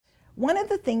One of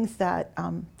the things that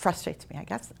frustrates me, I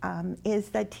guess, is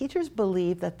that teachers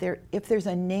believe that if there's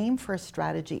a name for a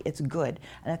strategy, it's good,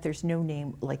 and if there's no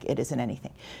name, like it isn't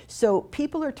anything. So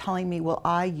people are telling me, well,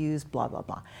 I use blah, blah,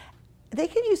 blah. They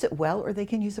can use it well or they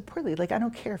can use it poorly. Like, I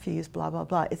don't care if you use blah, blah,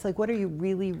 blah. It's like, what are you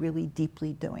really, really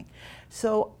deeply doing?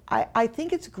 So I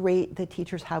think it's great that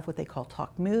teachers have what they call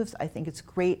talk moves. I think it's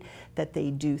great that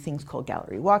they do things called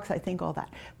gallery walks. I think all that.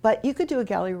 But you could do a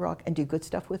gallery walk and do good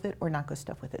stuff with it or not good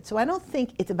stuff with it. So I don't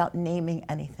think it's about naming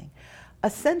anything.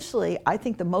 Essentially, I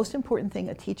think the most important thing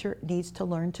a teacher needs to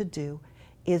learn to do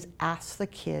is ask the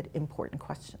kid important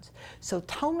questions. So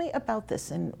tell me about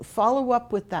this and follow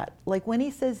up with that. Like when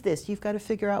he says this, you've got to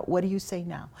figure out, what do you say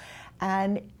now?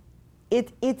 And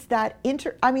it's that in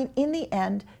the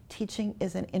end, teaching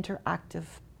is an interactive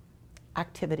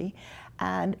activity,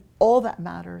 and all that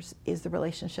matters is the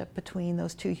relationship between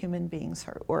those two human beings,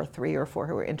 or three or four,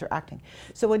 who are interacting.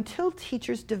 So until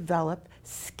teachers develop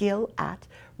skill at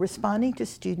responding to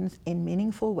students in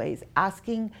meaningful ways,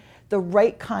 asking the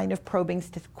right kind of probing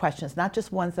questions, not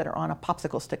just ones that are on a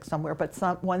popsicle stick somewhere, but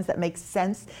ones that make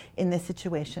sense in this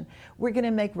situation, we're going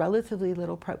to make relatively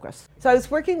little progress. So I was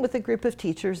working with a group of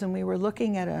teachers, and we were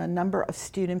looking at a number of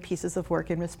student pieces of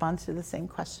work in response to the same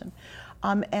question.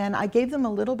 And I gave them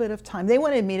a little bit of time. They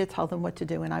wanted me to tell them what to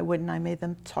do, and I wouldn't. I made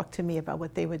them talk to me about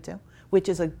what they would do, which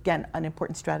is, again, an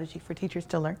important strategy for teachers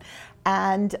to learn.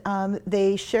 And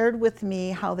they shared with me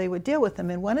how they would deal with them.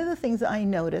 And one of the things that I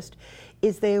noticed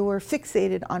is they were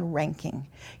fixated on ranking.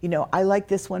 You know, I like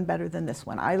this one better than this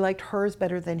one. I liked hers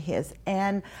better than his.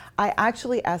 And I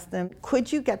actually asked them,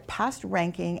 could you get past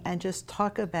ranking and just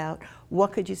talk about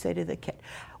what could you say to the kid?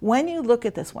 When you look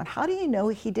at this one, how do you know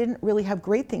he didn't really have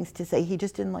great things to say? He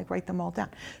just didn't like write them all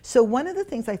down. So one of the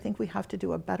things I think we have to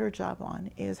do a better job on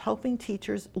is helping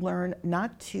teachers learn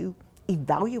not to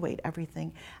evaluate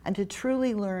everything and to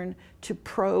truly learn to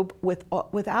probe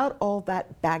without all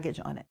that baggage on it.